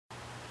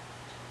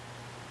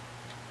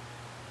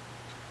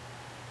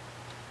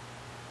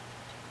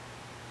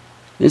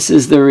This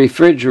is the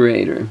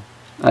refrigerator.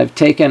 I've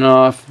taken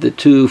off the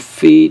 2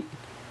 feet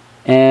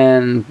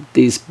and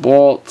these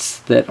bolts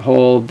that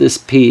hold this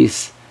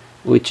piece,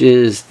 which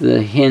is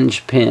the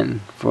hinge pin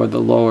for the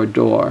lower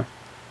door.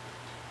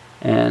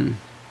 And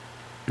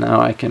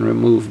now I can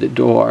remove the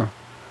door.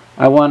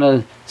 I want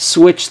to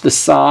switch the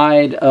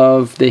side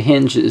of the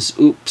hinges,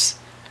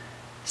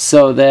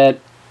 so that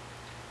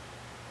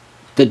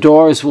the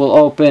doors will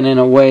open in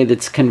a way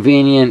that's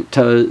convenient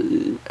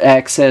to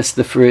access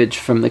the fridge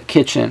from the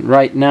kitchen.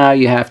 Right now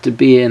you have to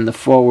be in the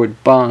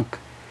forward bunk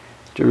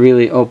to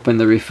really open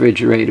the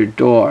refrigerator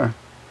door.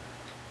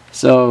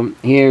 So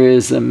here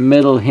is a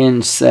middle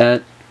hinge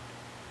set.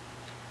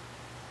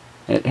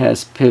 It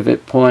has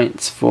pivot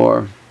points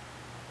for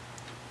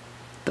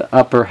the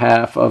upper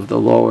half of the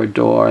lower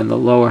door and the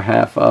lower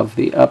half of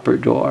the upper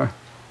door.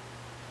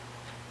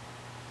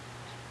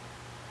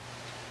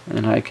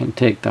 And I can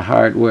take the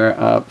hardware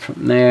up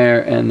from there,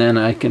 and then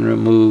I can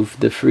remove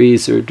the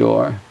freezer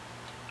door.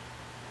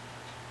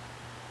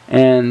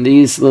 And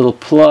these little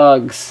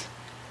plugs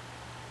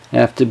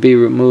have to be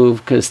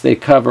removed because they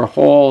cover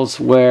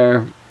holes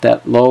where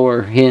that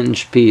lower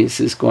hinge piece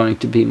is going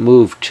to be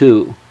moved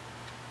to.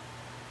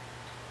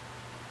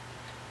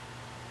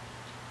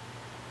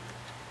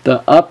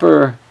 The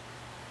upper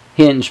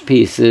hinge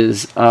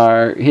pieces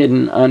are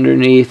hidden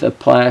underneath a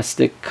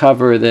plastic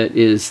cover that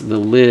is the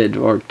lid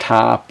or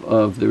top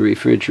of the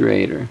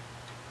refrigerator.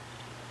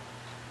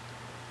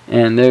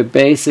 And they're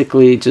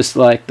basically just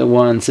like the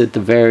ones at the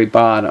very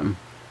bottom.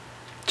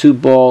 2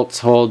 bolts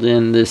hold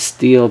in this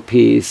steel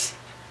piece.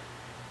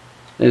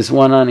 There's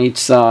one on each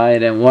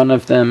side, and one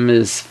of them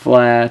is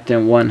flat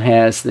and one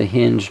has the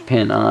hinge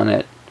pin on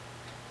it.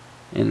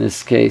 In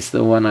this case,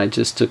 the one I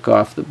just took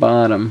off the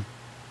bottom.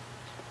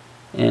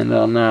 And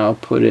I'll now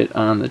put it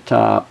on the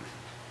top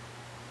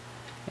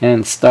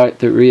and start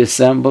the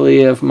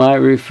reassembly of my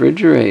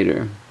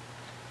refrigerator.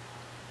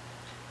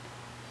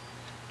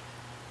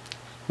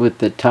 With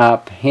the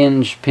top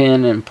hinge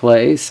pin in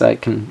place, I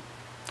can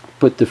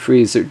put the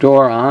freezer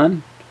door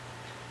on,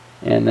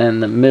 and then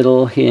the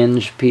middle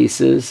hinge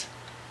pieces.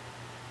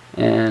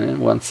 And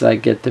once I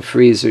get the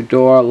freezer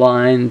door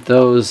aligned,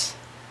 those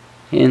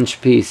hinge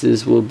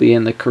pieces will be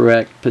in the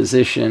correct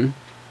position.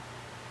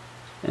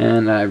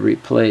 And I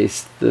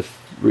replaced the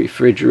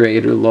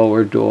refrigerator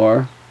lower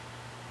door,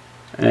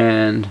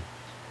 and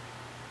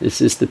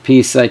this is the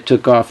piece I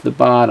took off the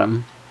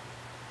bottom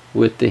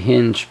with the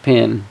hinge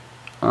pin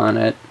on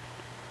it,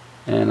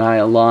 and I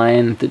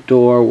align the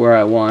door where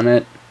I want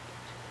it,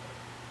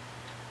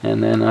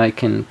 and then I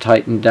can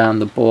tighten down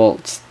the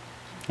bolts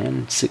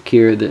and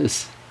secure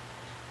this.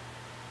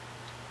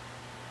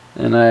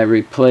 And I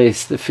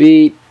replace the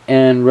feet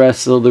and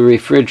wrestle the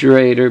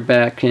refrigerator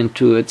back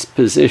into its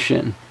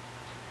position.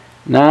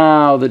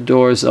 Now the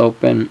doors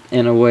open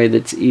in a way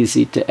that's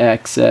easy to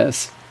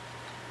access.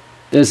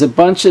 There's a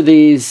bunch of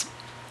these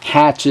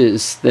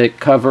hatches that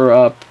cover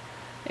up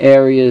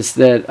areas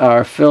that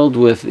are filled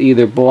with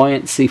either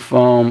buoyancy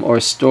foam or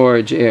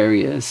storage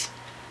areas.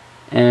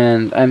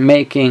 And I'm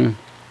making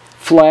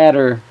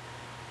flatter,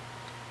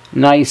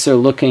 nicer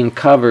looking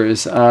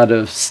covers out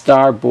of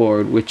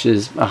starboard, which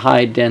is a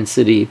high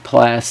density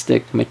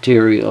plastic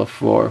material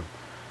for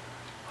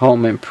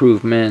home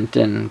improvement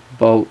and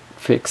boat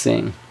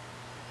fixing.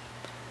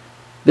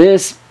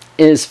 This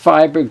is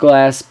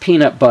fiberglass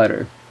peanut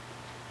butter.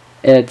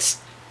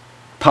 It's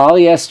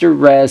polyester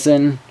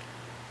resin,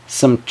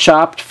 some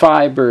chopped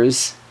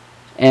fibers,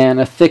 and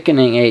a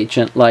thickening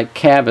agent like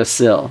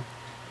Cavasil.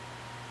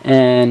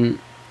 And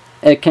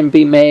it can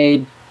be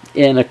made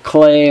in a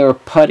clay or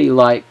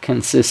putty-like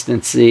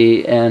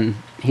consistency, and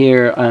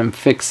here I'm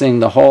fixing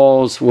the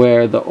holes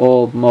where the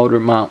old motor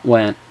mount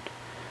went.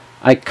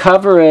 I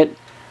cover it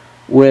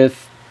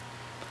with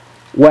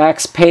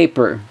wax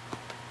paper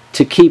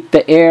to keep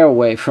the air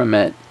away from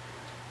it.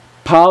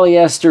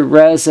 Polyester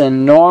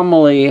resin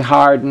normally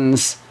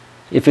hardens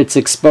if it's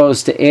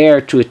exposed to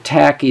air to a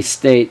tacky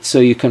state,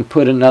 so you can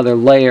put another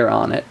layer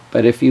on it.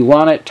 But if you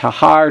want it to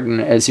harden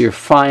as your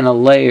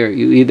final layer,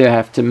 you either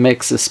have to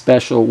mix a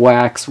special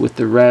wax with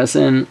the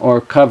resin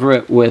or cover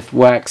it with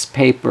wax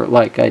paper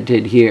like I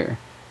did here.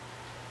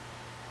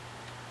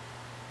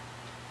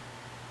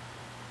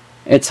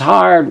 It's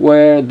hard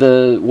where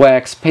the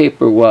wax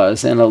paper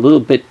was and a little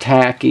bit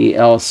tacky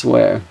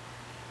elsewhere,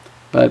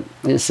 but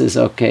this is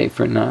okay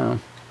for now.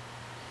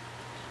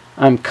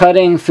 I'm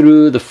cutting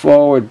through the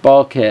forward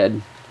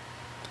bulkhead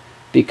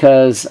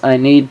because I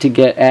need to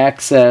get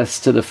access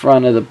to the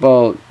front of the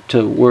boat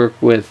to work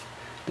with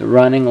the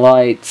running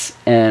lights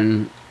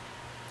and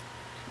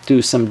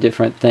do some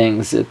different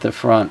things at the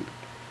front.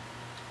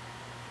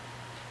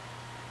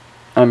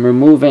 I'm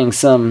removing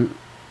some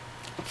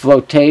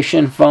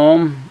flotation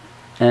foam,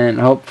 and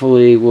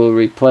hopefully we'll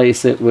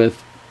replace it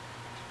with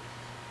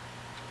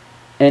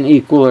an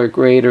equal or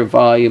greater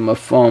volume of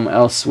foam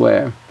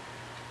elsewhere.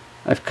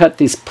 I've cut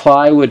these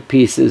plywood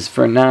pieces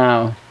for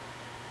now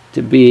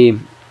to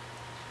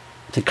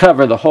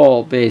cover the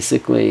hole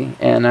basically,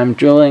 and I'm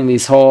drilling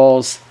these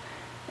holes,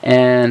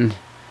 and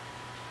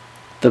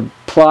the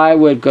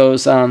plywood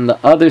goes on the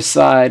other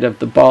side of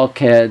the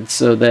bulkhead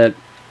so that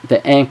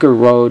the anchor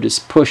rod is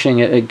pushing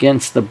it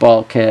against the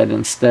bulkhead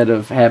instead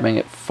of having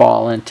it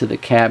fall into the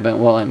cabin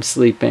while I'm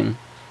sleeping.